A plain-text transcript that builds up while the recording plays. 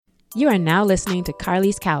You are now listening to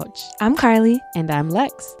Carly's Couch. I'm Carly. And I'm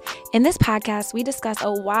Lex. In this podcast, we discuss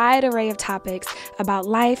a wide array of topics about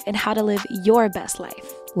life and how to live your best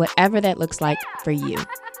life. Whatever that looks like for you.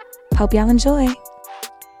 Hope y'all enjoy.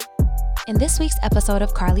 In this week's episode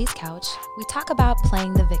of Carly's Couch, we talk about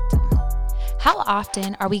playing the victim. How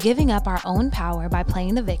often are we giving up our own power by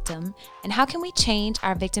playing the victim? And how can we change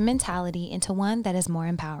our victim mentality into one that is more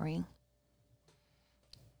empowering?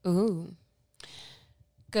 Ooh.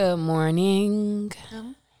 Good morning.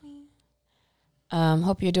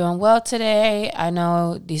 Hope you're doing well today. I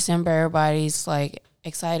know December, everybody's like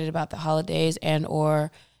excited about the holidays and or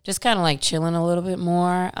just kind of like chilling a little bit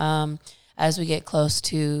more as we get close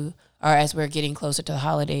to, or as we're getting closer to the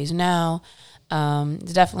holidays now.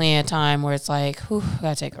 It's definitely a time where it's like, whew, I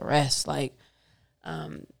gotta take a rest.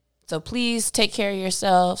 So please take care of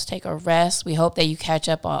yourselves, take a rest. We hope that you catch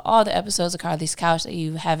up on all the episodes of Carly's Couch that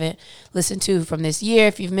you haven't listened to from this year.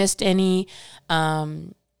 If you've missed any,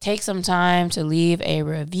 take some time to leave a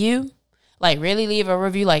review. Like really leave a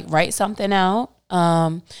review, like write something out.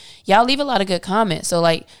 Y'all leave a lot of good comments. So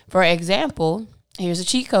like, for example, here's a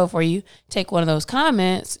cheat code for you. Take one of those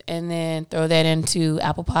comments and then throw that into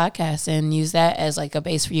Apple Podcasts and use that as like a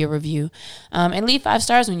base for your review. And leave 5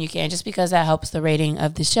 stars when you can, just because that helps the rating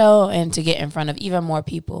of the show and to get in front of even more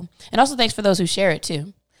people. And also thanks for those who share it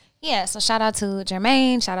too. Yeah, so shout out to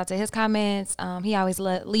Jermaine. Shout out to his comments. He always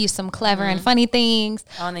leaves some clever and funny things.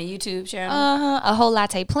 On the YouTube channel. A whole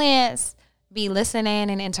latte plants. Be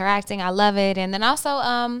listening and interacting. I love it. And then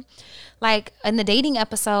also, like in the dating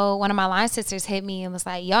episode, one of my line sisters hit me and was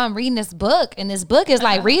like, yo, I'm reading this book. And this book is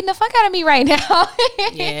like reading the fuck out of me right now.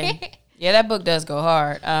 Yeah, that book does go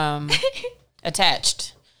hard.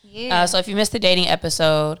 Attached. Yeah. So if you missed the dating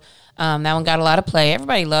episode, that one got a lot of play.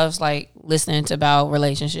 Everybody loves like listening to about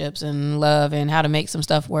relationships and love and how to make some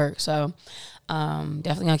stuff work. So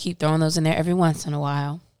definitely gonna keep throwing those in there every once in a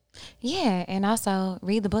while. Yeah, and also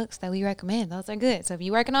read the books that we recommend. Those are good. So if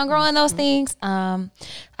you're working on growing those things, I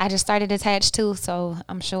just started Attached too, so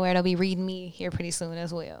I'm sure it'll be reading me here pretty soon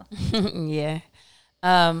as well. Yeah.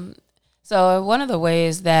 So one of the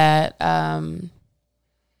ways that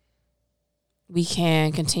we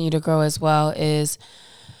can continue to grow as well is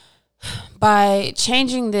by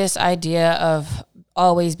changing this idea of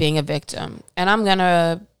always being a victim. And I'm going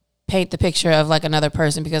to paint the picture of like another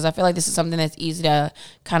person, because I feel like this is something that's easy to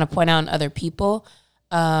kind of point out in other people.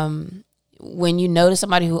 When you notice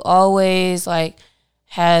somebody who always like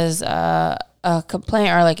has a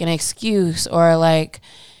complaint or like an excuse, or like,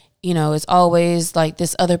 you know, it's always like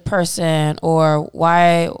this other person, or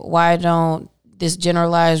why don't this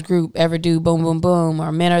generalized group ever do boom, boom, boom,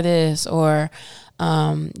 or men are this, or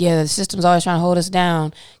the system's always trying to hold us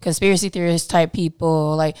down. Conspiracy theorist type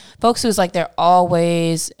people, like folks who's like it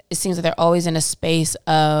seems like they're always in a space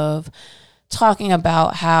of talking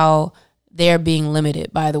about how they're being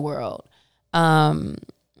limited by the world.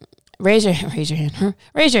 Raise your hand.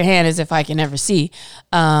 Raise your hand as if I can ever see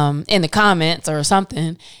in the comments or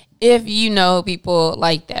something if you know people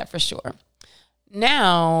like that for sure.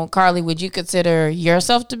 Now, Carly, would you consider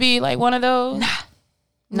yourself to be like one of those?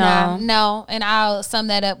 No. And I'll sum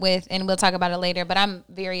that up with, and we'll talk about it later, but I'm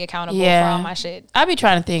very accountable for all my shit. I be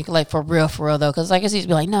trying to think like for real though, because like it's easy to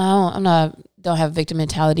be like, no, don't have victim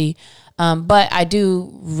mentality. But I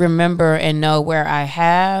do remember and know where I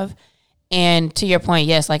have. And to your point,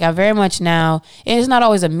 yes, like I very much now, it's not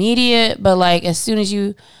always immediate, but like as soon as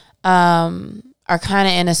you are kind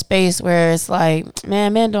of in a space where it's like,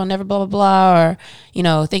 men don't never blah, blah, blah, or, you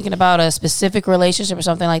know, thinking about a specific relationship or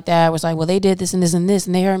something like that, where it's like, well, they did this and this and this,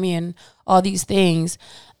 and they hurt me and all these things.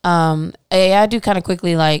 I do kind of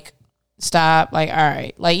quickly like stop, like, all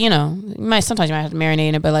right, like, you know, sometimes you might have to marinate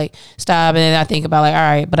in it, but like stop. And then I think about like, all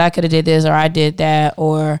right, but I could have did this, or I did that,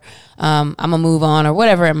 or I'm gonna move on, or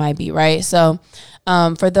whatever it might be. Right. So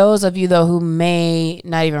for those of you though, who may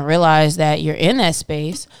not even realize that you're in that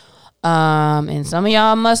space, and some of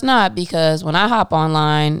y'all must not, because when I hop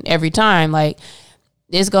online every time, like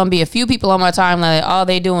there's going to be a few people on my timeline that all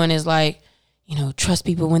they doing is like, you know, trust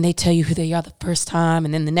people when they tell you who they are the first time.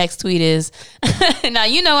 And then the next tweet is, now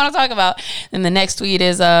you know what I'm talking about. And the next tweet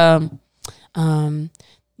is, you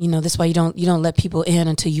know, this is why you don't let people in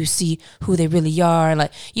until you see who they really are. And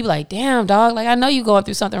like, you be like, damn, dog, like I know you going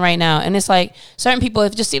through something right now. And it's like certain people,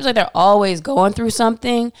 it just seems like they're always going through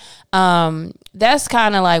something. That's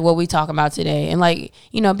kind of like what we talk about today. And like,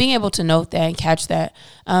 you know, being able to note that and catch that.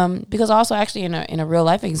 Because also actually in a real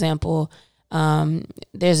life example,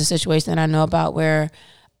 there's a situation that I know about where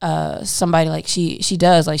somebody like she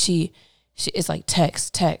it's like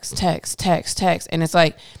text. And it's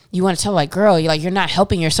like, you want to tell like, girl, you're not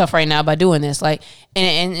helping yourself right now by doing this. Like,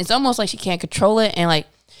 and it's almost like she can't control it. And like,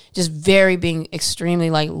 just very being extremely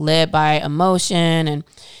like led by emotion. And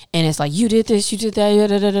it's like, you did this, you did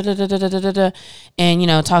that. And, you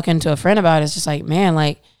know, talking to a friend about it, it's just like, man,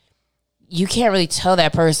 like, you can't really tell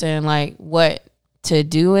that person like what to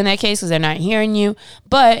do in that case because they're not hearing you.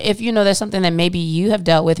 But if you know there's something that maybe you have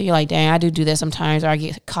dealt with, you're like, dang, I do that sometimes, or I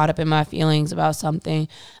get caught up in my feelings about something,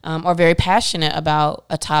 or very passionate about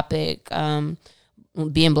a topic,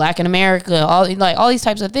 being Black in America, all these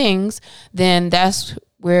types of things, then that's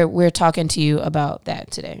where we're talking to you about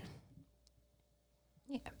that today.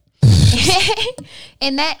 Yeah.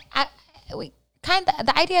 And that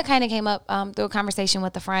the idea kind of came up through a conversation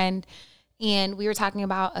with a friend. And we were talking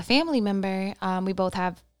about a family member. We both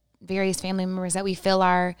have various family members that we feel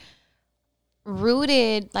are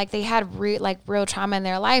rooted, like they had real trauma in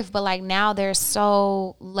their life, but like now they're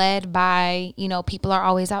so led by, you know, people are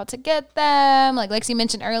always out to get them. Like Lexi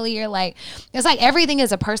mentioned earlier, like it's like everything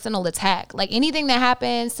is a personal attack. Like anything that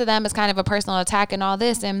happens to them is kind of a personal attack and all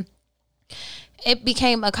this. And it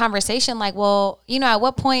became a conversation like, well, you know, at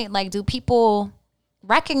what point, like, do people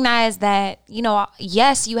recognize that, you know,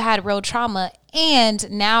 yes, you had real trauma and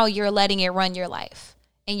now you're letting it run your life,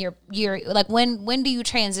 and you're like, when do you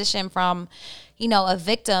transition from, you know, a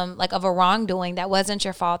victim like of a wrongdoing that wasn't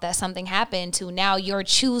your fault, that something happened, to now you're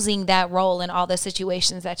choosing that role in all the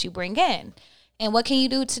situations that you bring in, and what can you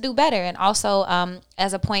do to do better? And also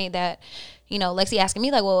as a point that, you know, Lexi asking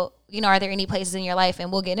me like, well, you know, are there any places in your life,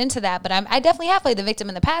 and we'll get into that, but I definitely have played the victim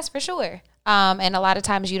in the past for sure, and a lot of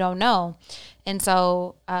times you don't know. And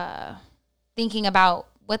so thinking about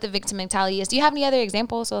what the victim mentality is, do you have any other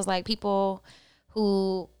examples? So it's like people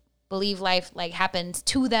who believe life like happens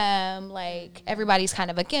to them, like everybody's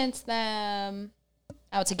kind of against them,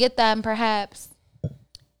 out to get them perhaps.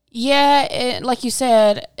 Yeah, like you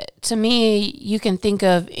said, to me, you can think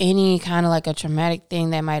of any kind of like a traumatic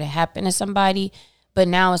thing that might have happened to somebody, but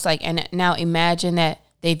now it's like, and now imagine that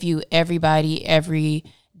they view everybody every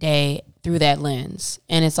day through that lens.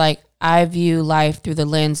 And it's like, I view life through the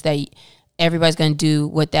lens that everybody's going to do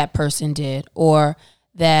what that person did, or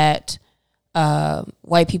that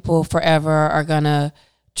white people forever are going to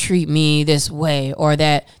treat me this way, or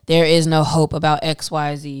that there is no hope about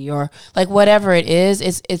XYZ, or like whatever it is.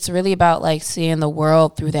 It's really about like seeing the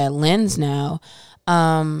world through that lens now.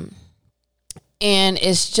 And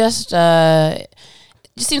it's just it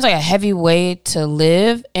just seems like a heavy way to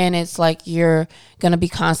live. And it's like you're going to be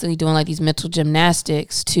constantly doing like these mental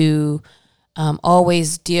gymnastics to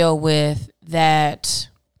always deal with that.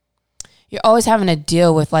 You're always having to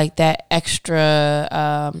deal with like that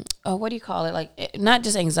extra, what do you call it? Like not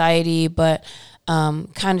just anxiety, but kind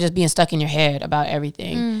of just being stuck in your head about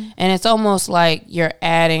everything. And it's almost like you're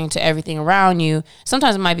adding to everything around you.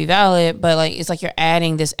 Sometimes it might be valid, but like it's like you're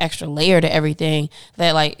adding this extra layer to everything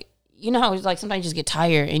that, like, you know how it's like sometimes you just get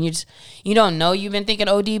tired and you don't know you've been thinking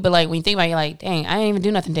OD, but like when you think about it, you're like, dang, I didn't even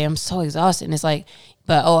do nothing today. I'm so exhausted. And it's like,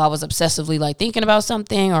 but I was obsessively like thinking about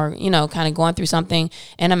something, or, you know, kind of going through something.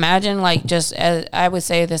 And imagine like just as I would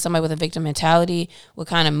say that somebody with a victim mentality would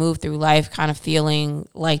kind of move through life kind of feeling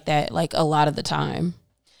like that, like a lot of the time.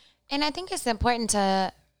 And I think it's important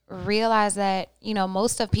to realize that, you know,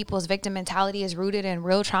 most of people's victim mentality is rooted in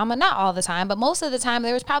real trauma. Not all the time, but most of the time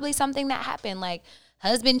there was probably something that happened, like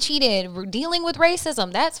husband cheated, dealing with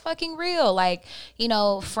racism. That's fucking real. Like, you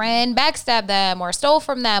know, friend backstabbed them or stole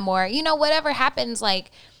from them, or, you know, whatever happens. Like,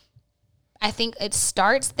 I think it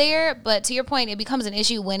starts there. But to your point, it becomes an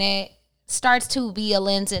issue when it starts to be a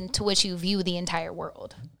lens into which you view the entire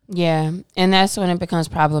world. Yeah. And that's when it becomes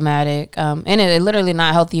problematic. And it literally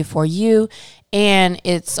not healthy for you. And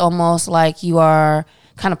it's almost like you are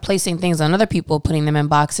kind of placing things on other people, putting them in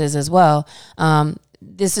boxes as well.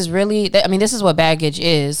 This is really, I mean, this is what baggage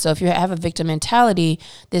is. So if you have a victim mentality,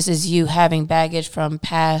 this is you having baggage from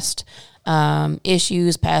past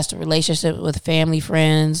issues, past relationships with family,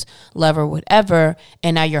 friends, lover, whatever,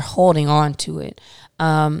 and now you're holding on to it.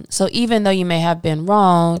 So even though you may have been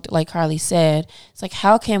wronged, like Carly said, it's like,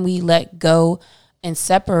 how can we let go and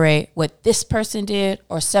separate what this person did,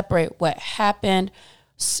 or separate what happened,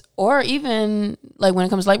 or even like when it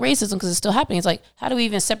comes to like racism, because it's still happening. It's like, how do we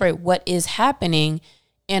even separate what is happening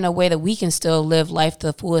in a way that we can still live life to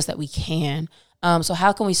the fullest that we can? So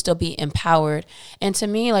how can we still be empowered? And to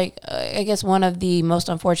me, like, I guess one of the most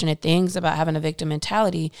unfortunate things about having a victim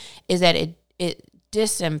mentality is that it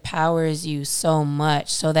disempowers you so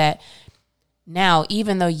much, so that now,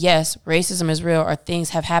 even though, yes, racism is real, or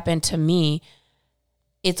things have happened to me,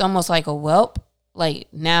 it's almost like a whelp. Like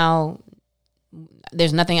now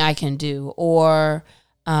there's nothing I can do, or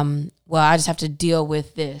well, I just have to deal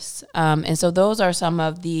with this. And so those are some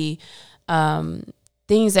of the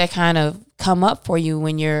things that kind of come up for you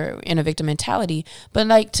when you're in a victim mentality. But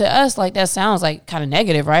like to us, like that sounds like kind of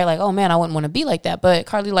negative, right? Like, oh man, I wouldn't want to be like that. But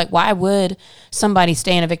Carly, like, why would somebody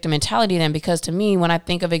stay in a victim mentality then? Because to me, when I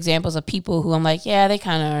think of examples of people who I'm like, yeah, they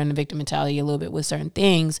kind of are in a victim mentality a little bit with certain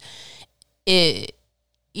things, it's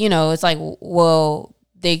like, well,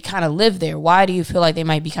 they kind of live there. Why do you feel like they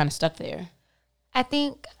might be kind of stuck there? I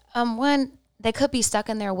think one, they could be stuck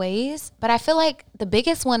in their ways, but I feel like the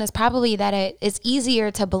biggest one is probably that it's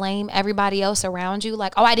easier to blame everybody else around you.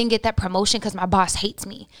 Like, oh, I didn't get that promotion because my boss hates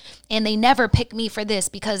me, and they never pick me for this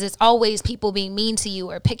because it's always people being mean to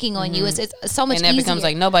you or picking on you. It's so much easier. And that becomes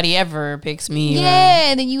like nobody ever picks me.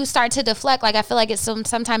 Yeah, and then you start to deflect. Like, I feel like it's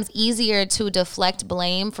sometimes easier to deflect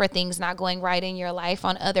blame for things not going right in your life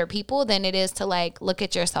on other people than it is to like look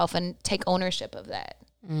at yourself and take ownership of that.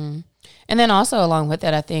 And then also along with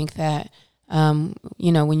that, I think that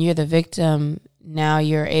when you're the victim, now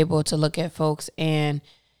you're able to look at folks and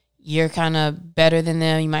you're kind of better than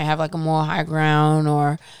them. You might have like a more high ground,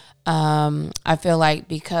 or I feel like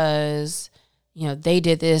because they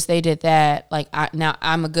did this, they did that, like now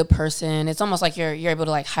I'm a good person. It's almost like you're able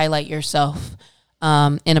to like highlight yourself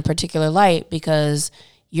in a particular light because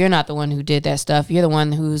you're not the one who did that stuff. You're the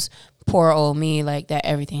one who's poor old me, like that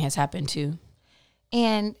everything has happened to.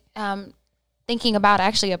 And thinking about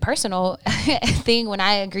actually a personal thing, when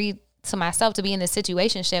I agreed to myself to be in this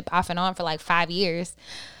situationship off and on for like 5 years.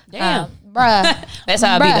 Damn. Bruh. That's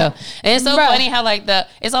how I be though. And it's so funny how like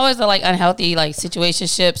it's always the like unhealthy like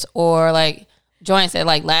situationships or like joints that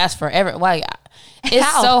like last forever. Like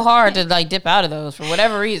it's so hard to like dip out of those for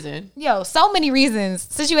whatever reason. Yo, so many reasons.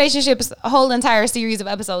 Situationships, a whole entire series of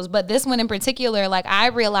episodes. But this one in particular, like I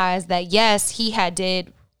realized that yes, he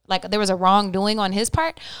did like there was a wrongdoing on his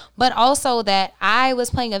part, but also that I was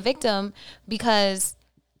playing a victim because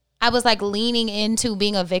I was like leaning into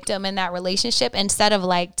being a victim in that relationship instead of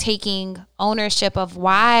like taking ownership of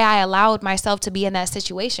why I allowed myself to be in that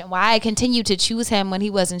situation, why I continued to choose him when he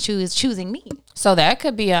wasn't choosing me. So that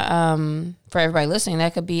could be for everybody listening,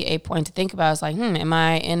 that could be a point to think about. It's like, am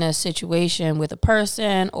I in a situation with a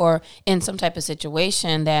person or in some type of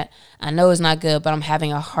situation that I know is not good, but I'm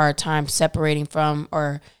having a hard time separating from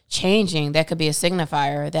or changing? That could be a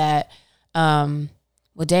signifier that,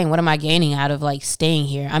 well, dang, what am I gaining out of like staying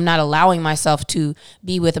here? I'm not allowing myself to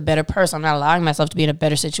be with a better person. I'm not allowing myself to be in a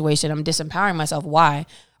better situation. I'm disempowering myself. Why?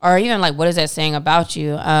 Or even like, what is that saying about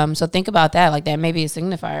you? So think about that. Like that may be a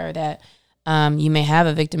signifier that you may have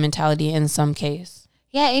a victim mentality in some case.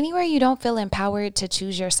 Yeah, anywhere you don't feel empowered to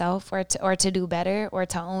choose yourself or to do better or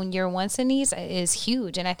to own your wants and needs is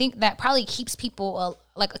huge. And I think that probably keeps people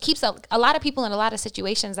keeps a lot of people in a lot of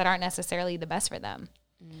situations that aren't necessarily the best for them.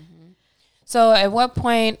 Mm-hmm. So at what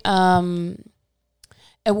point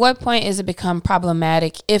is it become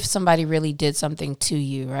problematic if somebody really did something to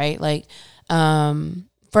you, right? Like,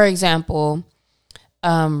 for example,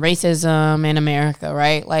 racism in America,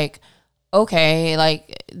 right? Like, okay,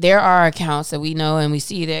 like there are accounts that we know and we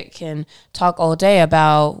see that can talk all day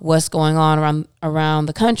about what's going on around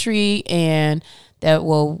the country, and that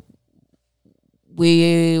we're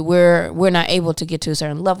not able to get to a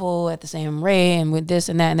certain level at the same rate, and with this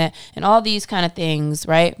and that and all these kind of things,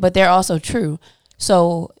 right? But they're also true.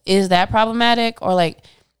 So is that problematic, or like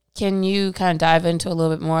can you kind of dive into a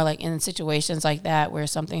little bit more like in situations like that where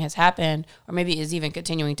something has happened or maybe is even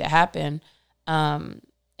continuing to happen?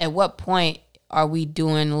 At what point are we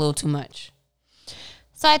doing a little too much?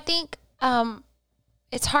 So I think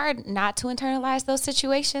it's hard not to internalize those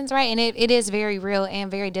situations, right? And it is very real and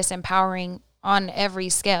very disempowering on every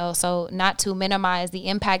scale. So not to minimize the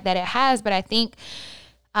impact that it has, but I think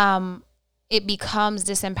it becomes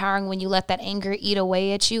disempowering when you let that anger eat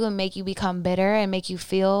away at you and make you become bitter and make you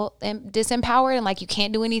feel disempowered and like you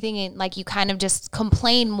can't do anything, and like you kind of just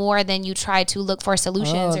complain more than you try to look for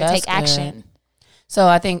solutions or take action. So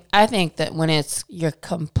I think that when you're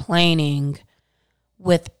complaining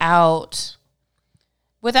without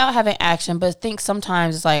having action, but I think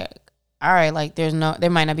sometimes it's like, all right, like there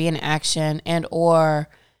might not be an action, and or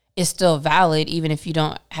it's still valid even if you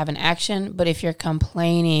don't have an action. But if you're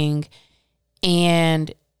complaining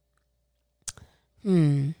and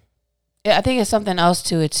I think it's something else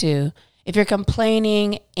to it too. If you're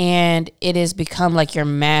complaining and it has become like your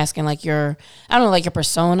mask and like your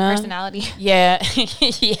persona. Personality. Yeah.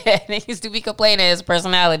 Yeah. It used to be complaining as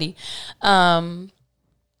personality. Then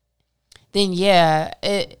yeah,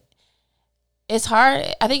 it's hard.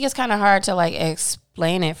 I think it's kind of hard to like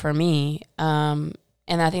explain it for me. And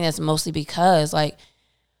I think that's mostly because like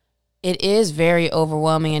it is very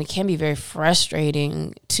overwhelming and it can be very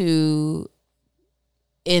frustrating to,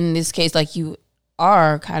 in this case, like you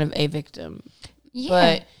are kind of a victim. Yeah.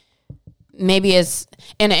 But maybe it's,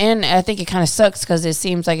 and I think it kind of sucks because it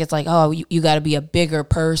seems like it's like, oh, you got to be a bigger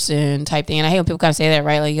person type thing. And I hate when people kind of say that,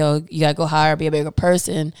 right? Like, yo, you got to go higher, be a bigger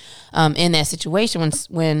person in that situation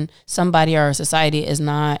when somebody or society is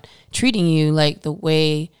not treating you like the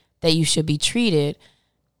way that you should be treated.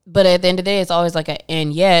 But at the end of the day, it's always like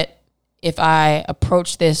and yet, if I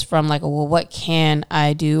approach this from like, well, what can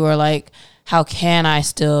I do? Or like, how can I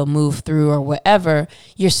still move through or whatever,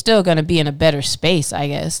 you're still going to be in a better space, I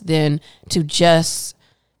guess, than to just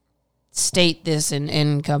state this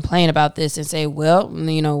and complain about this and say, well,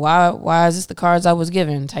 you know, why is this the cards I was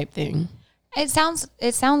given type thing? It sounds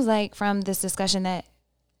like from this discussion that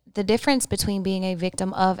the difference between being a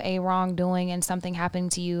victim of a wrongdoing and something happening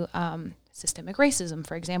to you, systemic racism,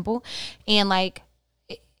 for example, and like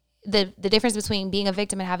the difference between being a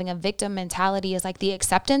victim and having a victim mentality is like the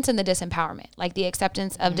acceptance and the disempowerment, like the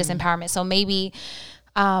acceptance of disempowerment. So maybe,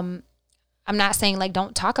 I'm not saying like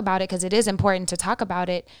don't talk about it, because it is important to talk about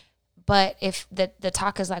it. But if the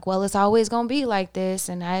talk is like, well, it's always going to be like this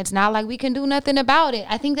and it's not like we can do nothing about it,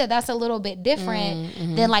 I think that that's a little bit different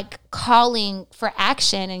than like calling for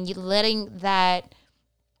action and you letting that,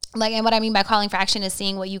 like, and what I mean by calling for action is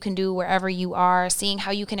seeing what you can do wherever you are, seeing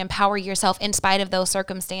how you can empower yourself in spite of those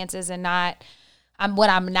circumstances, and not, what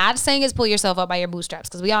I'm not saying is pull yourself up by your bootstraps,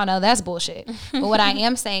 because we all know that's bullshit. But what I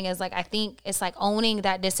am saying is like, I think it's like owning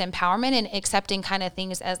that disempowerment and accepting kind of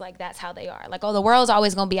things as like, that's how they are. Like, oh, the world's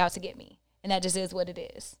always going to be out to get me. And that just is what it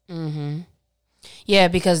is. Mm-hmm. Yeah,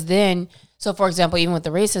 because then, so for example, even with the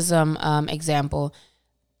racism example,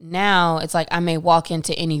 now it's like I may walk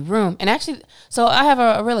into any room, and actually, so I have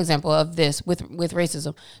a real example of this with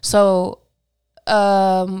racism. So,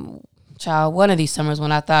 child, one of these summers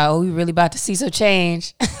when I thought, oh, we really about to see some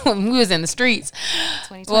change when we was in the streets.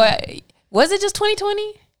 2020. Well, was it just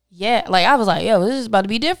 2020? Yeah, like I was like, yo, this is about to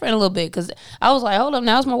be different a little bit, because I was like, hold up,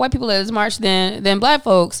 now it's more white people at this march than black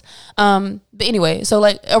folks. But anyway, so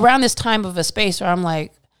like around this time of a space where I'm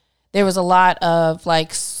like, there was a lot of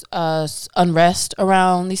like unrest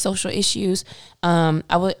around these social issues. I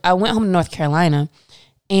went home to North Carolina,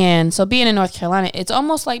 and so being in North Carolina, it's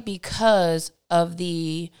almost like because of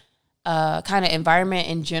the kind of environment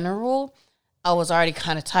in general, I was already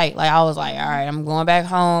kind of tight. Like I was like, all right, I'm going back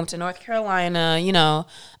home to North Carolina. You know,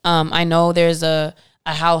 I know there's a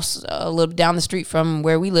house a little down the street from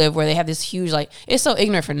where we live where they have this huge, like, it's so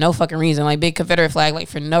ignorant for no fucking reason, like big Confederate flag, like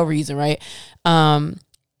for no reason, right?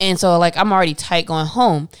 And so, like, I'm already tight going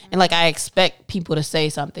home, and, like, I expect people to say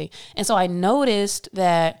something. And so I noticed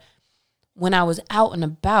that when I was out and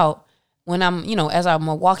about, when I'm, you know, as I'm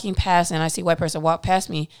walking past and I see a white person walk past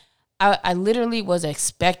me, I literally was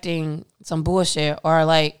expecting some bullshit or,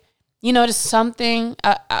 like, you know, just something.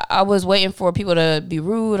 I was waiting for people to be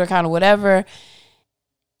rude or kind of whatever.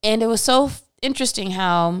 And it was so interesting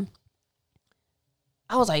how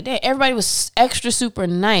I was like, damn, everybody was extra super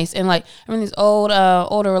nice. And like, I mean, these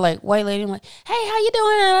older like white lady, I'm like, hey, how you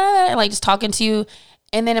doing? And like just talking to you.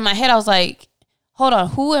 And then in my head, I was like, hold on,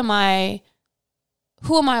 who am I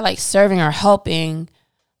like serving or helping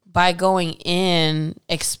by going in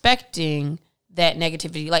expecting that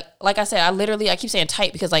negativity? Like I said, I keep saying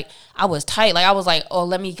tight because like I was tight. Like I was like, oh,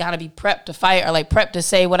 let me gotta be prepped to fight or like prepped to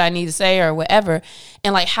say what I need to say or whatever.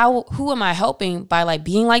 And like who am I helping by like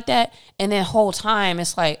being like that? And then whole time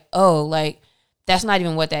it's like, oh, like that's not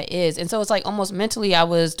even what that is. And so it's like almost mentally I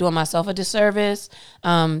was doing myself a disservice.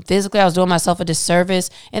 Physically I was doing myself a disservice.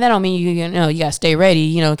 And that don't mean you know you gotta stay ready,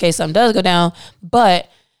 you know, in case something does go down. But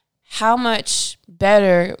how much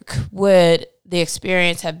better would the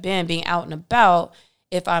experience have been being out and about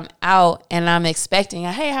if I'm out and I'm expecting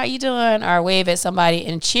a, hey, how you doing? Or wave at somebody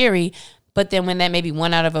and cheery. But then when that maybe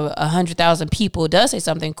one out of 100,000 people does say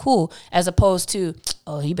something cool, as opposed to,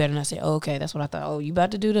 oh, you better not say, oh, okay, that's what I thought. Oh, you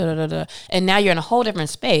about to do da. And now you're in a whole different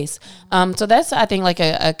space. So that's, I think, like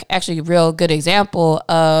a actually real good example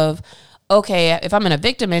of, okay, if I'm in a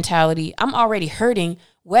victim mentality, I'm already hurting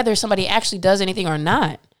whether somebody actually does anything or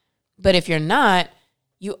not. But if you're not,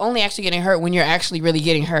 you only actually getting hurt when you're actually really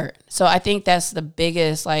getting hurt. So I think that's the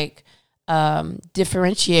biggest like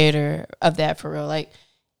differentiator of that for real. Like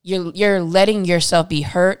you're letting yourself be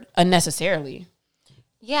hurt unnecessarily.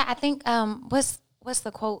 Yeah, I think what's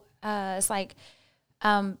the quote? It's like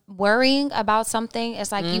worrying about something.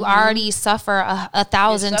 It's like you already suffer a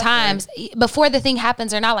 1,000 times before the thing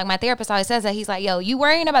happens or not. Like my therapist always says that. He's like, yo, you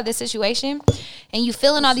worrying about this situation and you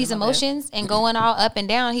feeling all these emotions and going all up and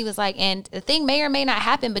down. He was like, and the thing may or may not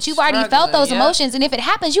happen, but you've already felt those emotions. And if it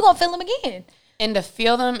happens, you're going to feel them again. And to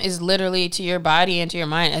feel them is literally to your body and to your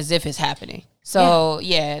mind as if it's happening. So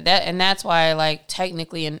that's why, like,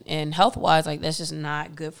 technically and health wise, like, that's just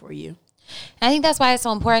not good for you. And I think that's why it's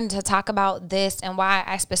so important to talk about this and why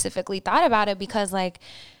I specifically thought about it, because like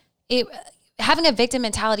having a victim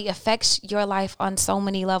mentality affects your life on so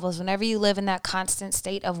many levels. Whenever you live in that constant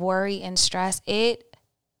state of worry and stress, it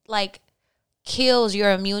like kills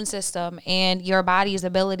your immune system and your body's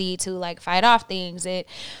ability to like fight off things. It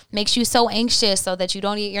makes you so anxious so that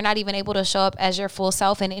you're not even able to show up as your full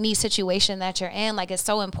self in any situation that you're in. Like, it's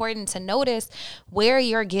so important to notice where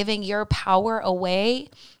you're giving your power away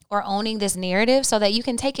or owning this narrative so that you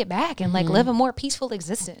can take it back and like live a more peaceful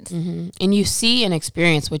existence. And you see and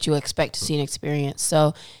experience what you expect to see and experience.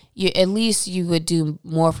 So at least you would do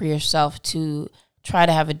more for yourself to try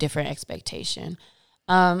to have a different expectation.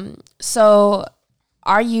 So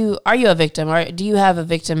are you a victim, or do you have a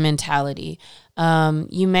victim mentality?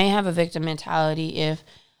 You may have a victim mentality if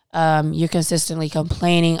you're consistently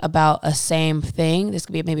complaining about a same thing. This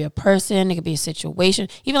could be maybe a person, it could be a situation,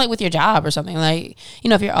 even like with your job or something. Like, you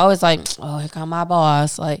know, if you're always like, oh, here come my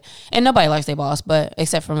boss, like, and nobody likes their boss, but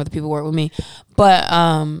except for other people who work with me. But,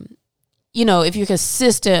 you know, if you're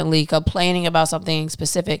consistently complaining about something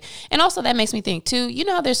specific, and also that makes me think too, you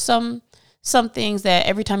know, there's some things that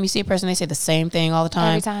every time you see a person, they say the same thing all the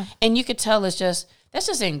time. Every time. And you could tell that's just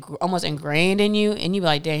almost ingrained in you. And you be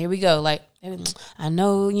like, damn, here we go. Like, I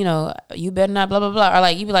know, you know, you better not blah, blah, blah. Or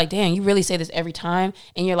like, you be like, damn, you really say this every time.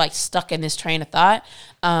 And you're like stuck in this train of thought.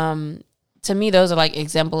 To me, those are like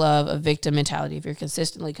example of a victim mentality if you're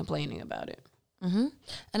consistently complaining about it.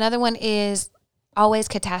 Another one is always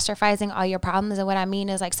catastrophizing all your problems. And what I mean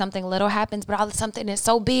is like something little happens, but something is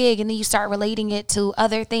so big, and then you start relating it to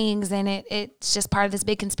other things, and it's just part of this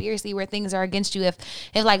big conspiracy where things are against you if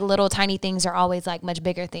like little tiny things are always like much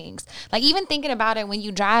bigger things. Like even thinking about it when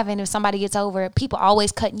you drive, and if somebody gets over it, people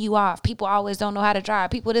always cutting you off, people always don't know how to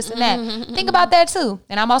drive, people this and that. Think about that too.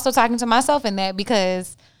 And I'm also talking to myself in that,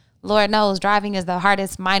 because Lord knows driving is the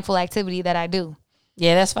hardest mindful activity that I do.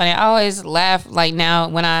 Yeah, that's funny. I always laugh like now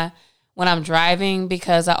when I'm driving,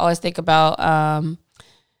 because I always think about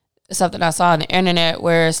something I saw on the internet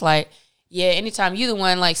where it's like, yeah, anytime you the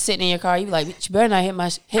one like sitting in your car, you be like, you better not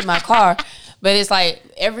hit my car. But it's like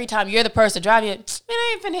every time you're the person driving it, man,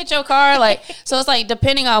 I ain't finna hit your car. Like, so it's like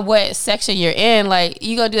depending on what section you're in, like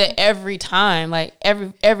you gonna do it every time, like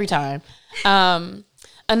every time.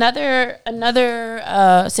 Another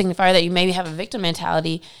signifier that you maybe have a victim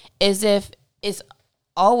mentality is if it's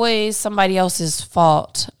always somebody else's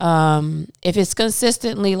fault. If it's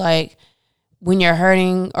consistently like when you're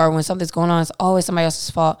hurting or when something's going on, it's always somebody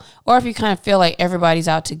else's fault. Or if you kind of feel like everybody's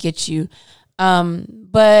out to get you.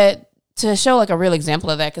 But to show like a real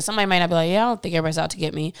example of that, because somebody might not be like, yeah, I don't think everybody's out to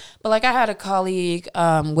get me. But like I had a colleague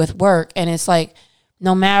with work, and it's like,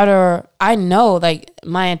 no matter, I know like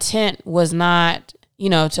my intent was not, you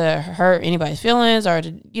know, to hurt anybody's feelings or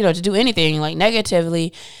to, you know, to do anything like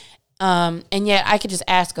negatively. And yet I could just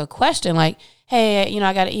ask a question like, hey, you know,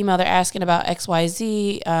 I got an email, they're asking about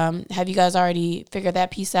XYZ. Have you guys already figured that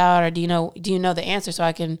piece out? Or do you know the answer so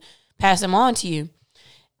I can pass them on to you?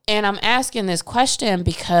 And I'm asking this question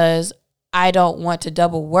because I don't want to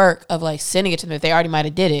double work of like sending it to them if they already might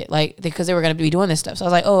have did it, like because they were going to be doing this stuff. So I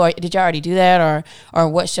was like, oh, did you already do that? Or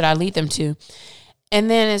what should I lead them to? And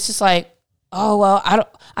then it's just like, oh, well,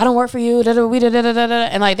 I don't work for you.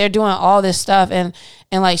 And like, they're doing all this stuff. And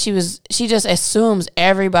like, she just assumes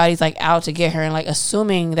everybody's like out to get her, and like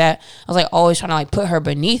assuming that I was like always trying to like put her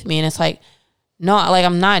beneath me. And it's like, no, like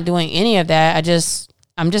I'm not doing any of that.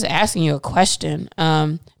 I'm just asking you a question,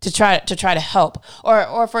 to try to help.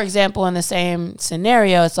 Or for example, in the same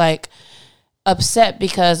scenario, it's like upset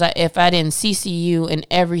because if I didn't CC you in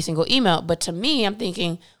every single email, but to me, I'm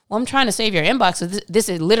thinking, well, I'm trying to save your inbox. So this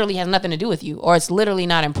literally has nothing to do with you, or it's literally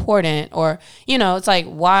not important, or, you know, it's like,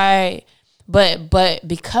 why? But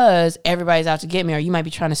because everybody's out to get me, or you might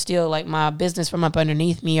be trying to steal like my business from up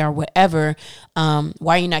underneath me or whatever. Why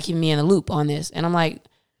are you not keeping me in the loop on this? And I'm like,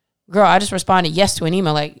 girl, I just responded yes to an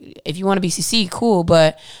email. Like, if you want to be CC, cool.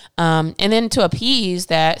 But, and then to appease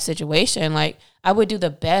that situation, like, I would do the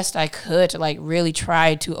best I could to like really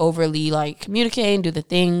try to overly like communicate and do the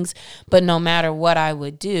things. But no matter what I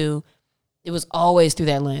would do, it was always through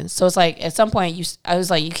that lens. So it's like at some point I was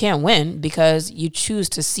like, you can't win because you choose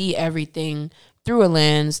to see everything through a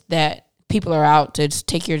lens that people are out to just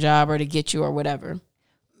take your job or to get you or whatever.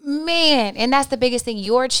 Man, and that's the biggest thing.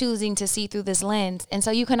 You're choosing to see through this lens. And so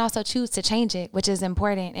you can also choose to change it, which is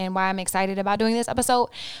important and why I'm excited about doing this episode.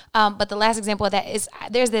 But the last example of that is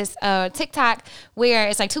there's this TikTok where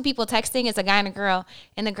it's like two people texting. It's a guy and a girl.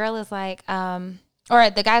 And the girl is like, or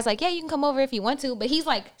the guy's like, yeah, you can come over if you want to. But he's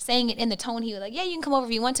like saying it in the tone he was like, yeah, you can come over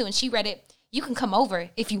if you want to. And she read it, you can come over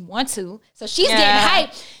if you want to. So she's getting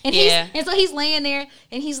hyped. And so he's laying there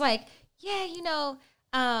and he's like, yeah,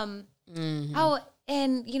 oh,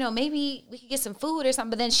 and maybe we could get some food or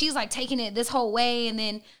something. But then she's like taking it this whole way, and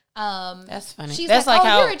then that's funny. She's that's like,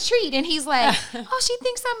 oh, you're a treat, and he's like, oh, she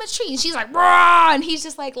thinks I'm a treat, and she's like, raw, and he's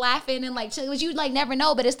just like laughing and like, which you like never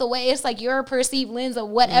know, but it's the way, it's like your perceived lens of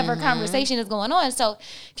whatever conversation is going on. So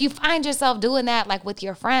if you find yourself doing that, like with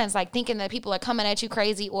your friends, like thinking that people are coming at you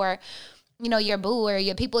crazy, or your boo or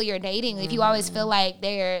your people you're dating, if you always feel like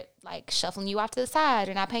they're like shuffling you off to the side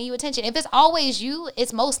or not paying you attention, if it's always you,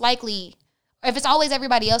 it's most likely. If it's always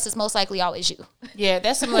everybody else, it's most likely always you. Yeah,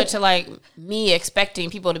 that's similar to like me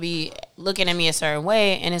expecting people to be looking at me a certain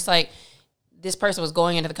way. And it's like this person was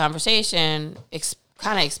going into the conversation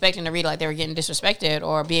kind of expecting to read like they were getting disrespected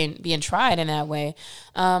or being tried in that way.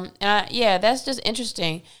 That's just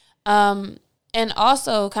interesting. And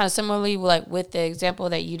also kind of similarly like with the example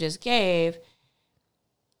that you just gave,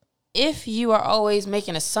 if you are always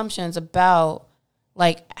making assumptions about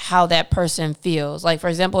like how that person feels. Like, for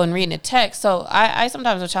example, in reading a text. So I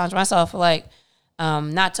sometimes will challenge myself like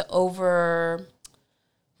not to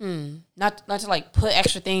like put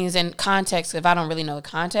extra things in context if I don't really know the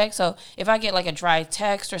context. So if I get like a dry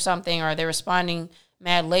text or something, or they're responding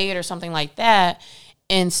mad late or something like that,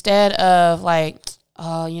 instead of like,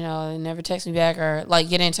 oh, never text me back, or like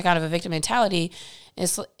get into kind of a victim mentality,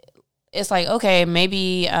 it's like, okay,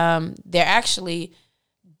 maybe they're actually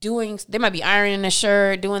they might be ironing a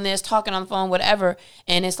shirt, doing this, talking on the phone, whatever.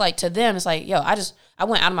 And it's like, to them, it's like, yo, I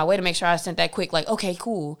went out of my way to make sure I sent that quick, like, okay,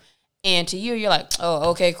 cool. And to you, you're like, oh,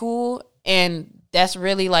 okay, cool. And that's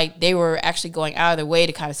really like, they were actually going out of their way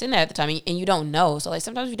to kind of send that at the time, and you don't know. So like,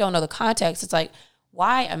 sometimes you don't know the context. It's like,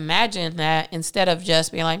 why imagine that instead of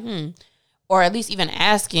just being like, or at least even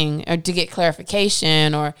asking or to get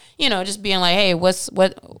clarification, or, just being like, hey,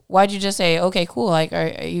 why'd you just say, okay, cool. Like,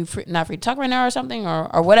 are you not free to talk right now or something,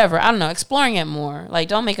 or whatever? I don't know. Exploring it more. Like,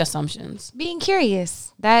 don't make assumptions. Being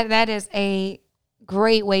curious. That is a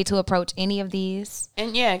great way to approach any of these.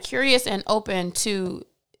 And yeah, curious and open to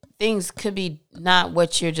things could be not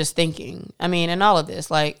what you're just thinking. I mean, in all of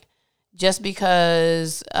this, like, just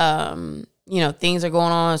because, things are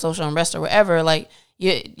going on, social unrest or whatever, like,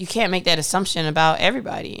 you can't make that assumption about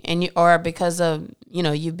everybody, or because of,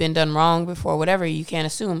 you've been done wrong before, whatever, you can't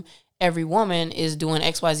assume every woman is doing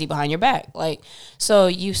XYZ behind your back. Like, so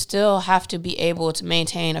you still have to be able to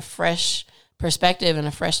maintain a fresh perspective and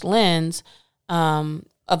a fresh lens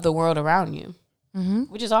of the world around you,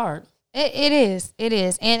 which is hard. It is.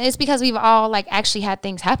 And it's because we've all like actually had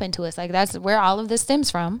things happen to us. Like, that's where all of this stems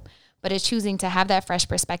from. But it's choosing to have that fresh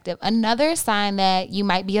perspective. Another sign that you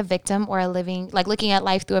might be a victim or looking at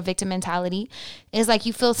life through a victim mentality is like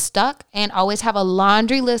you feel stuck and always have a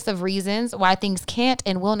laundry list of reasons why things can't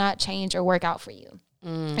and will not change or work out for you.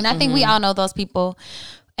 And I think we all know those people,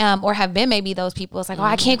 or have been maybe those people. It's like, oh,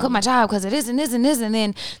 I can't quit my job because it is and this and this, and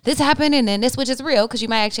then this happened, and then this, which is real because you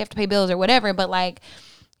might actually have to pay bills or whatever. But like,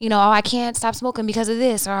 oh, I can't stop smoking because of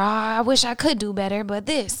this, or oh, I wish I could do better, but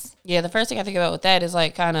this. Yeah, the first thing I think about with that is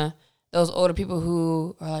like kind of those older people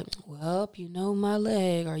who are like, well, my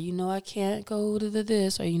leg, or I can't go to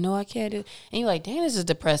this, or I can't do, and you're like, dang, this is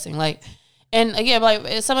depressing. Like, and again,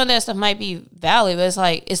 like some of that stuff might be valid, but it's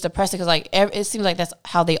like it's depressing because like it seems like that's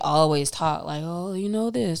how they always talk. Like, oh,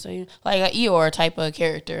 this, or like an Eeyore type of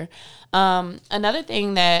character. Another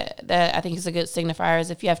thing that I think is a good signifier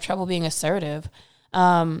is if you have trouble being assertive,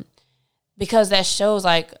 because that shows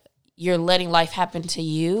like you're letting life happen to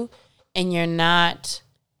you, and you're not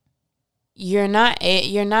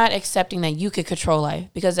accepting that you could control life.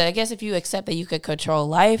 Because I guess if you accept that you could control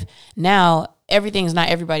life, now everything's not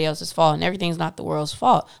everybody else's fault and everything's not the world's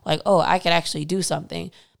fault. Like, oh, I could actually do something.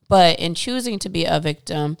 But in choosing to be a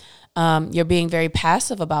victim, you're being very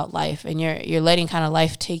passive about life, and you're letting kind of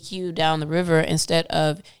life take you down the river instead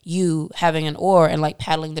of you having an oar and like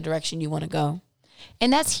paddling the direction you want to go.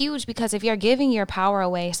 And that's huge, because if you're giving your power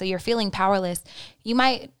away, so you're feeling powerless, you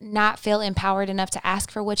might not feel empowered enough to ask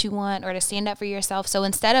for what you want or to stand up for yourself. So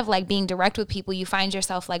instead of like being direct with people, you find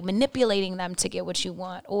yourself like manipulating them to get what you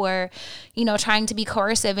want, or, trying to be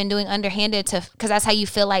coercive and doing underhanded because that's how you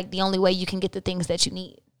feel like the only way you can get the things that you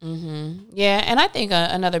need. Mm-hmm. Yeah, and I think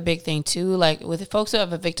another big thing too, like with folks who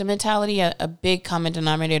have a victim mentality, a big common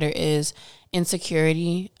denominator is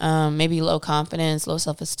insecurity, maybe low confidence, low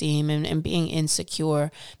self-esteem, and being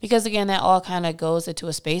insecure. Because again, that all kind of goes into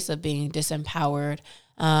a space of being disempowered,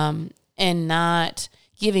 and not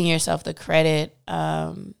giving yourself the credit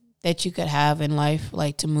that you could have in life,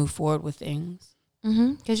 like to move forward with things.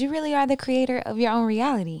 Because you really are the creator of your own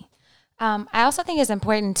reality. I also think it's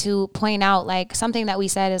important to point out, like, something that we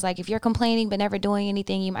said is, like, if you're complaining but never doing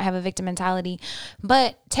anything, you might have a victim mentality.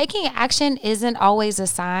 But taking action isn't always a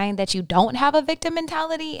sign that you don't have a victim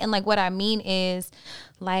mentality. And, like, what I mean is,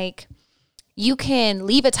 like, you can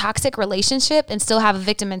leave a toxic relationship and still have a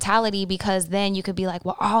victim mentality, because then you could be like,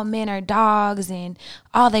 well, all men are dogs and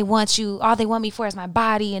all they want me for is my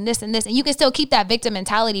body and this and this. And you can still keep that victim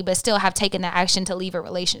mentality, but still have taken the action to leave a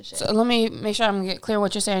relationship. So let me make sure I'm get clear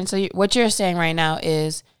what you're saying. So what you're saying right now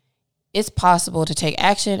is it's possible to take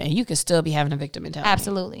action and you could still be having a victim mentality.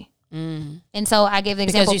 Absolutely. And so I gave the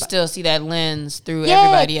example. Because you still see that lens through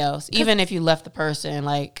everybody else. Even if you left the person,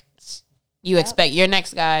 like, you expect your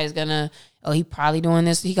next guy is going to, oh, he probably doing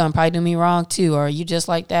this. He gonna probably do me wrong too. Or you just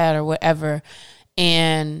like that or whatever.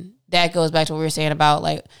 And that goes back to what we were saying about,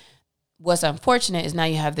 like, what's unfortunate is now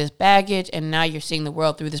you have this baggage and now you're seeing the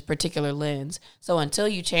world through this particular lens. So until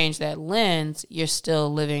you change that lens, you're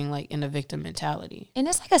still living, like, in a victim mentality. And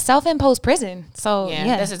it's like a self-imposed prison. So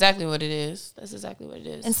yeah, that's exactly what it is.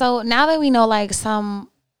 And so now that we know, like, some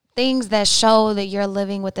things that show that you're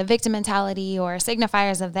living with the victim mentality or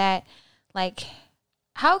signifiers of that, like,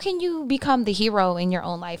 how can you become the hero in your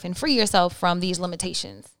own life and free yourself from these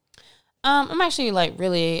limitations? I'm actually, like,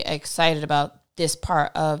 really excited about this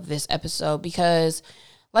part of this episode because,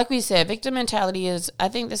 like we said, victim mentality is, I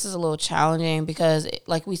think this is a little challenging because,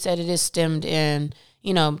 like we said, it is stemmed in,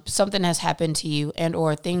 you know, something has happened to you and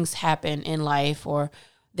or things happen in life, or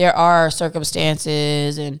there are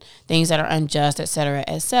circumstances and things that are unjust, et cetera,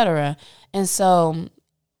 et cetera. And so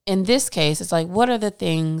in this case, it's like, what are the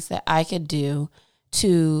things that I could do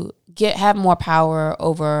to have more power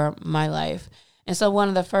over my life? And so one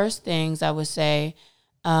of the first things I would say,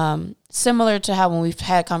 similar to how when we've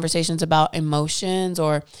had conversations about emotions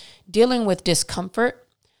or dealing with discomfort.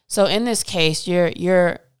 So in this case,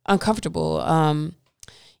 you're uncomfortable.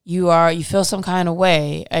 You feel some kind of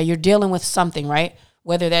way. You're dealing with something, right?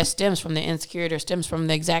 Whether that stems from the insecurity or stems from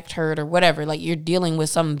the exact hurt or whatever, like, you're dealing with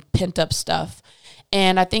some pent up stuff.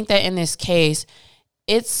 And I think that in this case,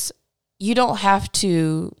 you don't have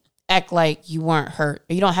to act like you weren't hurt.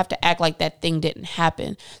 You don't have to act like that thing didn't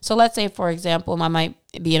happen. So let's say, for example, I might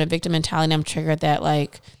be in a victim mentality and I'm triggered that,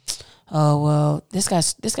 like, oh, well, this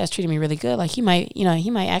guy's treating me really good. Like, he might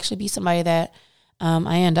actually be somebody that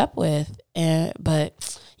I end up with.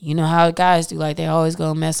 But you know how guys do, like, they always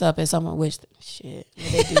gonna mess up at someone, which shit,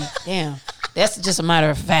 they do. Damn. That's just a matter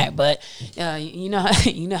of fact, but you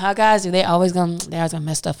know how guys do. They're always gonna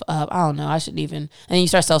mess stuff up. I don't know. I shouldn't even. And then you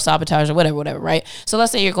start self-sabotage or whatever, right? So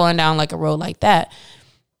let's say you're going down, like, a road like that.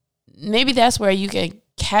 Maybe that's where you can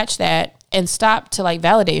catch that and stop to, like,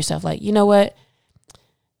 validate yourself. Like, you know what?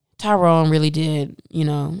 Tyrone really did. You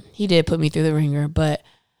know, he did put me through the ringer, but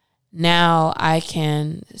now I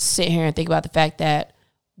can sit here and think about the fact that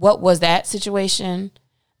what was that situation?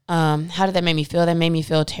 How did that make me feel? That made me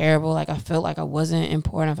feel terrible. Like, I felt like I wasn't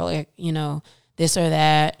important. I felt like, you know, this or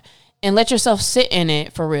that. And let yourself sit in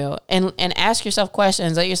it for real. And ask yourself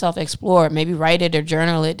questions. Let yourself explore it. Maybe write it or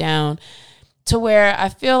journal it down, to where I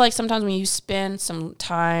feel like sometimes when you spend some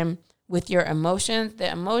time with your emotions,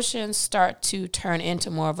 the emotions start to turn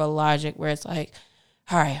into more of a logic where it's like,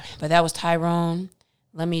 all right, but that was Tyrone.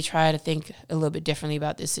 Let me try to think a little bit differently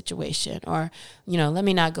about this situation, or, you know, let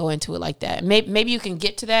me not go into it like that. Maybe you can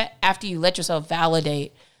get to that after you let yourself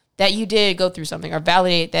validate that you did go through something, or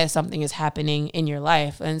validate that something is happening in your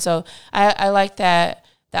life. And so I like that,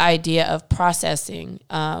 the idea of processing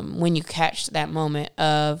when you catch that moment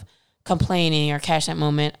of complaining or catch that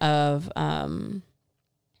moment of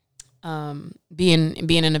being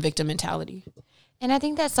in a victim mentality. And I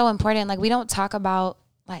think that's so important. Like, we don't talk about,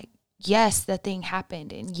 like, yes, the thing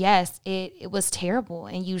happened, and yes, it was terrible,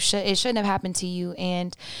 and it shouldn't have happened to you.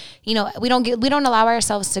 And, you know, we don't allow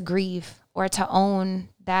ourselves to grieve or to own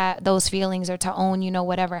those feelings, or to own, you know,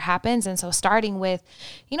 whatever happens. And so starting with,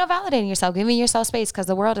 you know, validating yourself, giving yourself space, because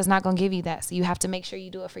the world is not going to give you that. So you have to make sure you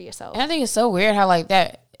do it for yourself. And I think it's so weird how, like,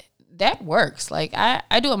 that works. Like,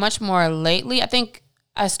 I do it much more lately. I think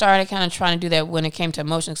I started kind of trying to do that when it came to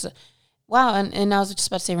emotions. Wow, and I was just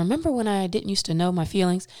about to say, remember when I didn't used to know my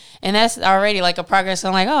feelings? And that's already, like, a progress.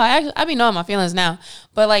 I'm like, oh, I be knowing my feelings now.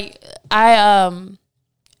 But, like,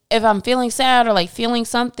 if I'm feeling sad or, like, feeling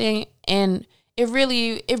something, and it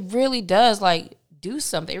really does, like, do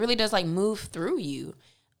something. It really does, like, move through you.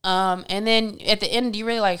 And then at the end, you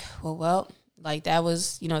really like, well, like, that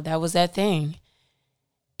was that thing.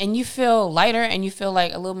 And you feel lighter, and you feel,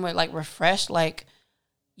 like, a little more, like, refreshed, like,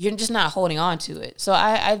 you're just not holding on to it. So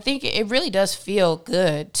I think it really does feel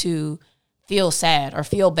good to feel sad or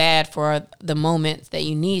feel bad for the moments that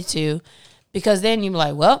you need to, because then you're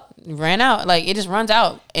like, well, it ran out. Like, it just runs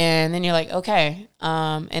out. And then you're like, okay.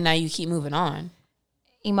 And now you keep moving on.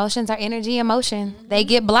 Emotions are energy in motion. They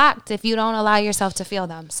get blocked if you don't allow yourself to feel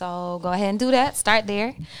them. So go ahead and do that. Start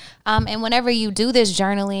there. And whenever you do this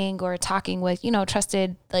journaling or talking with,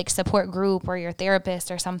 trusted like support group or your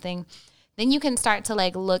therapist or something, then you can start to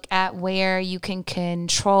like look at where you can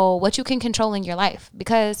control what you can control in your life,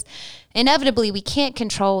 because inevitably we can't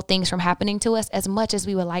control things from happening to us as much as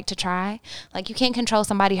we would like to try. Like, you can't control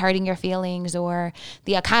somebody hurting your feelings or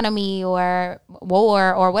the economy or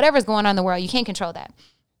war or whatever's going on in the world. You can't control that.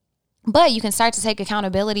 But you can start to take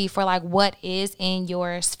accountability for like what is in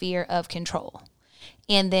your sphere of control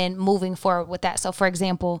and then moving forward with that. So for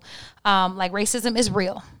example, like racism is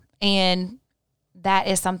real, and that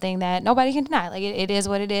is something that nobody can deny. Like it is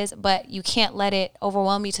what it is, but you can't let it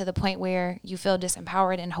overwhelm you to the point where you feel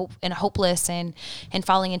disempowered and hopeless and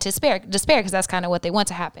falling into despair, because that's kind of what they want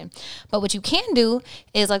to happen. But what you can do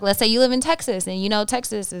is, like, let's say you live in Texas, and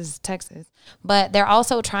Texas is Texas, but they're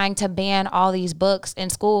also trying to ban all these books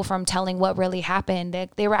in school from telling what really happened. I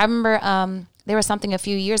remember there was something a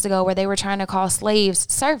few years ago where they were trying to call slaves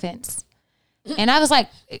servants. And I was like,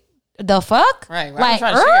 the fuck? Right. Like, I'm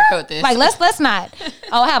trying to sugarcoat this. Like, let's not.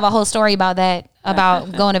 I'll have a whole story about that,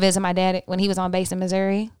 about going to visit my dad when he was on base in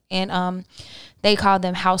Missouri. And they called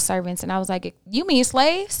them house servants. And I was like, you mean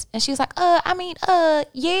slaves? And she was like,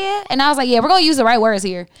 yeah. And I was like, yeah, we're going to use the right words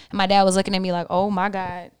here. And my dad was looking at me like, oh my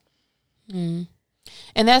God. Mm.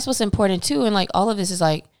 And that's what's important too. And like, all of this is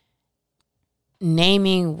like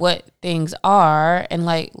naming what things are, and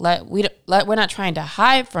like, we're not trying to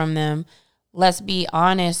hide from them. Let's be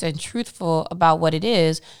honest and truthful about what it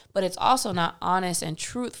is, but it's also not honest and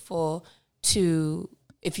truthful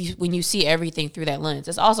when you see everything through that lens.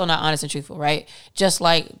 It's also not honest and truthful, right? Just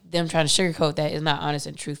like them trying to sugarcoat that is not honest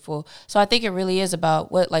and truthful. So I think it really is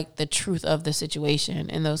about what, like, the truth of the situation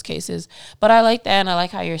in those cases. But I like that, and I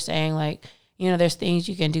like how you're saying, like, there's things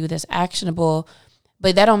you can do that's actionable,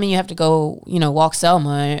 but that don't mean you have to go, walk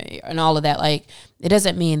Selma and all of that. Like, it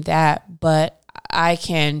doesn't mean that, but I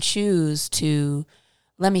can choose to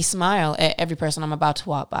let me smile at every person I'm about to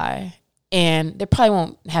walk by. And they probably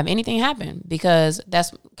won't have anything happen, because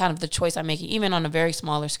that's kind of the choice I'm making, even on a very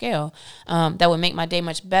smaller scale. That would make my day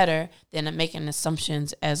much better than making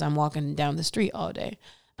assumptions as I'm walking down the street all day.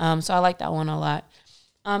 So I like that one a lot.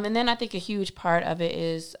 And then I think a huge part of it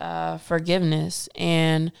is forgiveness.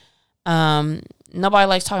 And nobody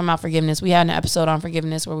likes talking about forgiveness. We had an episode on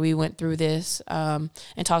forgiveness where we went through this and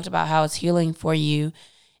talked about how it's healing for you.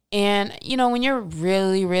 And, when you're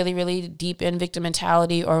really, really, really deep in victim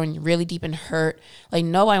mentality, or when you're really deep in hurt, like,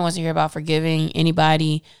 nobody wants to hear about forgiving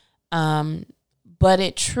anybody. But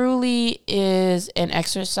it truly is an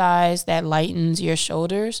exercise that lightens your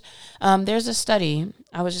shoulders. There's a study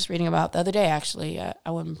I was just reading about the other day, actually.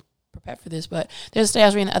 I wasn't prepared for this, but there's a study I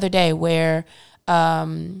was reading the other day where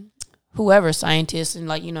whoever, scientists, and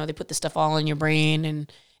like, they put this stuff all in your brain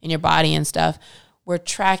and in your body and stuff, were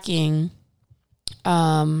tracking,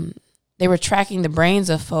 they were tracking the brains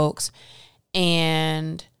of folks,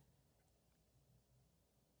 and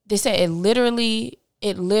they said it literally,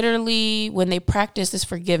 when they practice this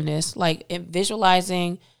forgiveness, like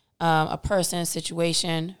visualizing a person's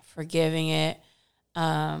situation, forgiving it,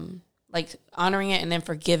 like honoring it and then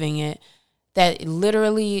forgiving it, that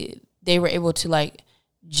literally they were able to like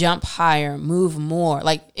jump higher, move more.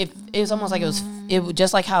 Like it was almost like it was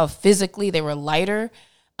just like how physically they were lighter.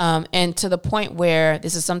 And to the point where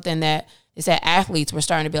this is something that they said athletes were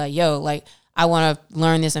starting to be like, yo, like, I want to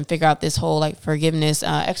learn this and figure out this whole like forgiveness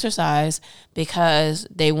exercise, because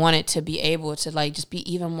they wanted to be able to like just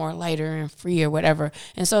be even more lighter and free or whatever.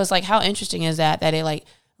 And so it's like, how interesting is that it like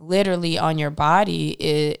literally on your body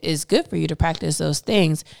is good for you to practice those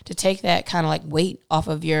things, to take that kind of like weight off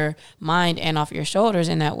of your mind and off your shoulders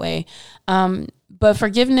in that way. But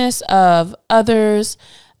forgiveness of others,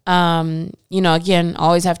 again,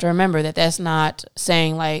 always have to remember that that's not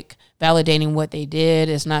saying like validating what they did.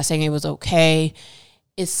 It's not saying it was okay.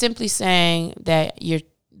 It's simply saying that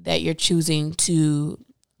you're choosing to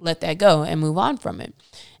let that go and move on from it.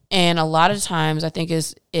 And a lot of times I think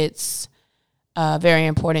it's very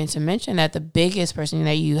important to mention that the biggest person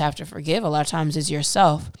that you have to forgive a lot of times is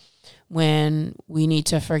yourself. When we need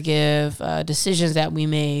to forgive decisions that we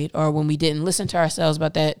made, or when we didn't listen to ourselves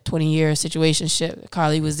about that 20-year situationship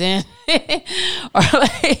Carly was in, or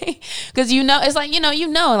like, because it's like,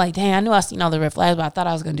 like, dang, I knew I seen all the red flags, but I thought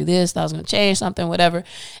I was going to do this, thought I was going to change something, whatever.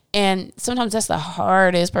 And sometimes that's the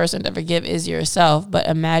hardest person to forgive is yourself. But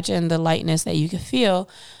imagine the lightness that you could feel,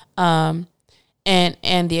 and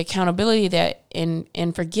the accountability that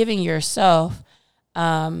in forgiving yourself,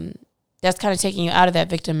 that's kind of taking you out of that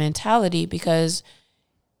victim mentality, because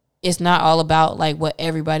it's not all about like what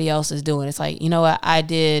everybody else is doing. It's like, you know what, I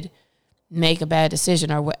did make a bad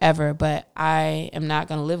decision or whatever, but I am not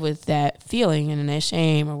going to live with that feeling and that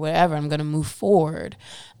shame or whatever. I'm going to move forward.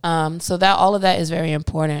 So that all of that is very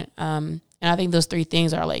important. And I think those 3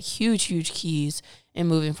 things are like huge, huge keys in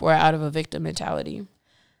moving forward out of a victim mentality.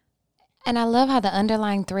 And I love how the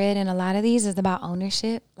underlying thread in a lot of these is about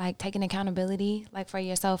ownership, like taking accountability, like for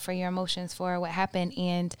yourself, for your emotions, for what happened.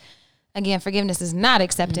 And again, forgiveness is not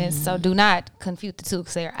acceptance. So do not confuse the two,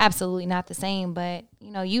 because they're absolutely not the same. But,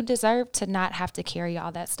 you know, you deserve to not have to carry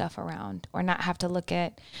all that stuff around, or not have to look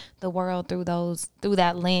at the world through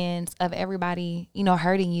that lens of everybody, you know,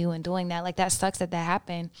 hurting you and doing that. Like, that sucks that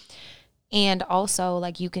happened. And also,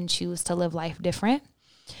 like, you can choose to live life different.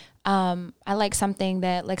 I like something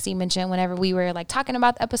that Lexi mentioned whenever we were like talking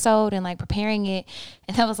about the episode and like preparing it.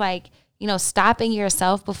 And that was like, you know, stopping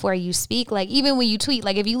yourself before you speak. Like, even when you tweet,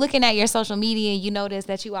 like if you're looking at your social media and you notice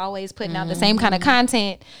that you always putting out the same kind of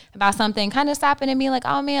content about something, kind of stopping and being like,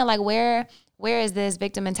 oh man, like where is this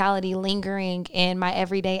victim mentality lingering in my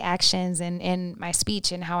everyday actions and in my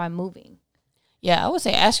speech and how I'm moving? Yeah, I would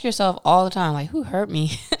say ask yourself all the time, like, who hurt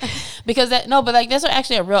me? Because that's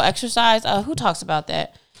actually a real exercise. Who talks about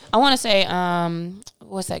that? I want to say,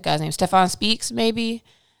 what's that guy's name? Stefan Speaks, maybe.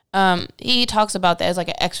 He talks about that as like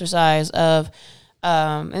an exercise of,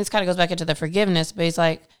 and this kind of goes back into the forgiveness, but he's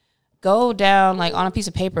like, go down like on a piece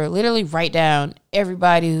of paper, literally write down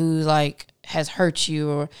everybody who's like has hurt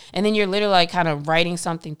you, and then you're literally like kind of writing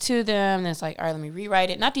something to them. And it's like, all right, let me rewrite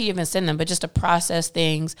it. Not to even send them, but just to process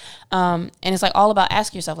things. And it's like all about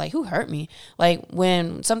asking yourself, like, who hurt me? Like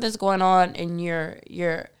when something's going on and you're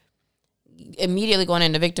immediately going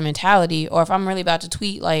into victim mentality, or if I'm really about to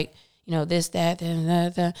tweet like, you know, this, that,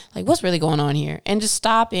 like what's really going on here? And just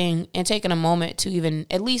stopping and taking a moment to even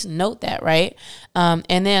at least note that, right?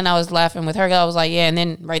 And then I was laughing with her. I was like, yeah, and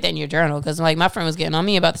then write that in your journal, because like my friend was getting on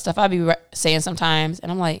me about the stuff I'd be saying sometimes,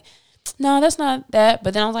 and I'm like, no, that's not that.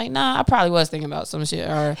 But then I was like, nah, I probably was thinking about some shit,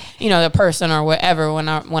 or you know, the person or whatever when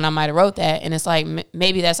I might have wrote that. And it's like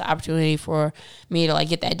maybe that's an opportunity for me to like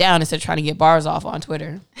get that down instead of trying to get bars off on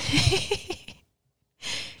Twitter.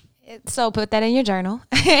 So put that in your journal.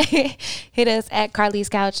 Hit us at Carly's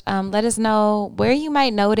Couch. Let us know where you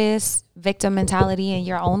might notice victim mentality in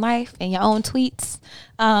your own life, in your own tweets.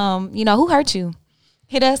 You know, who hurt you?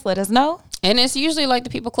 Hit us. Let us know. And it's usually like the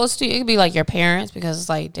people close to you. It could be like your parents, because it's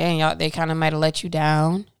like, dang, y'all, they kind of might have let you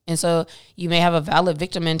down. And so you may have a valid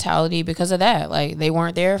victim mentality because of that. Like they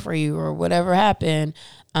weren't there for you or whatever happened.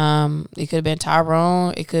 It could have been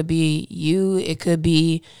Tyrone. It could be you. It could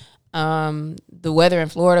be the weather in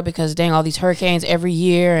Florida, because dang, all these hurricanes every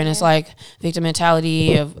year, and it's like victim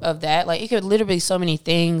mentality of that. Like it could literally be so many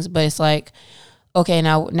things, but it's like, okay,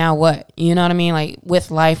 now what? You know what I mean? Like with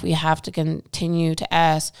life, we have to continue to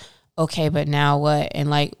ask, okay, but now what? And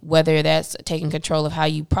like whether that's taking control of how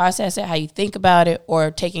you process it, how you think about it, or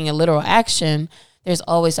taking a literal action, there's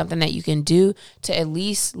always something that you can do to at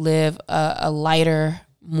least live a lighter,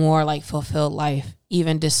 more like fulfilled life,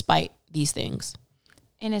 even despite these things.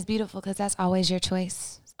 And it's beautiful because that's always your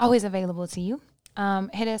choice. It's always available to you.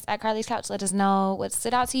 Hit us at Carly's Couch. Let us know what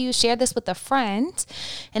stood out to you. Share this with a friend.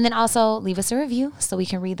 And then also leave us a review so we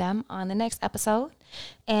can read them on the next episode.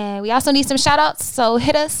 And we also need some shout outs. So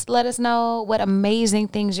hit us. Let us know what amazing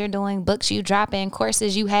things you're doing, books you dropping,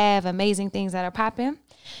 courses you have, amazing things that are popping.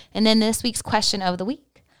 And then this week's question of the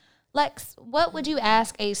week. Lex, what would you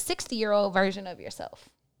ask a 60-year-old version of yourself?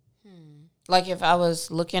 Like if I was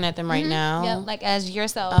looking at them right now? Yeah, like as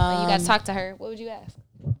yourself, and you got to talk to her. What would you ask?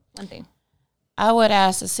 One thing. I would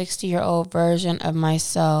ask a 60-year-old version of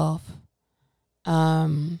myself.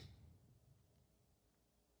 I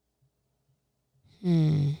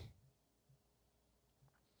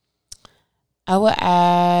would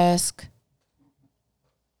ask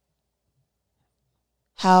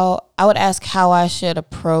how I should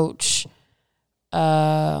approach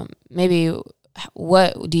maybe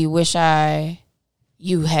what do you wish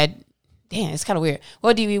you had, damn, it's kind of weird.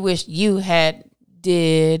 What do you wish you had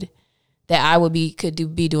did that I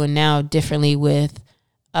could be doing now differently with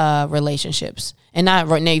relationships? And not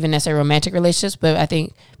even necessarily romantic relationships, but I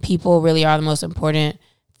think people really are the most important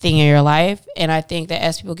thing in your life. And I think that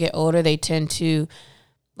as people get older, they tend to,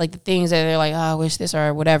 like the things that they're like, oh, I wish this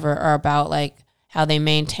or whatever, are about like how they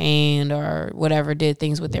maintained or whatever did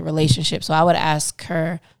things with their relationship. So I would ask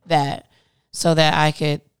her that so that I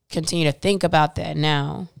could continue to think about that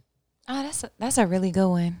now. Oh, that's a really good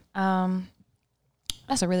one.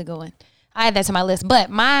 That's a really good one. I add that to my list. But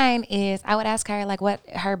mine is, I would ask her like what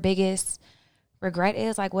her biggest regret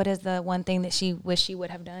is? Like, what is the one thing that she wish she would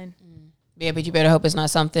have done? Yeah, but you better hope it's not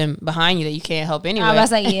something behind you that you can't help anyway. I was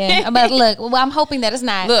about to say, yeah. But look, well, I'm hoping that it's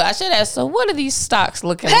not. Look, I should ask, so what are these stocks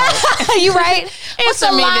looking like? You right? What's the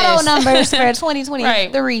Answer me lotto this. numbers for 2023?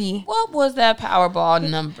 Right. What was that Powerball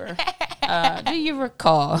number? Do you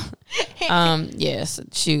recall? Yes.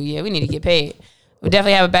 Shoot, yeah, we need to get paid. We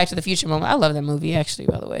definitely have a Back to the Future moment. I love that movie, actually,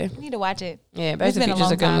 by the way. We need to watch it. Yeah, Back to the Future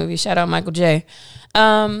is a good movie. Shout out Michael J.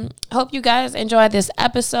 Hope you guys enjoyed this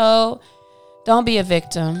episode. Don't be a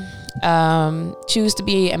victim. Choose to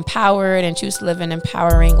be empowered and choose to live an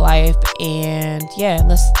empowering life. And yeah,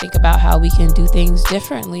 let's think about how we can do things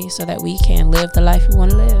differently so that we can live the life we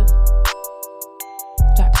want to live.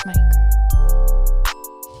 Drop the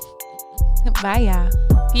mic. Bye, y'all.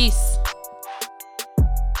 Peace.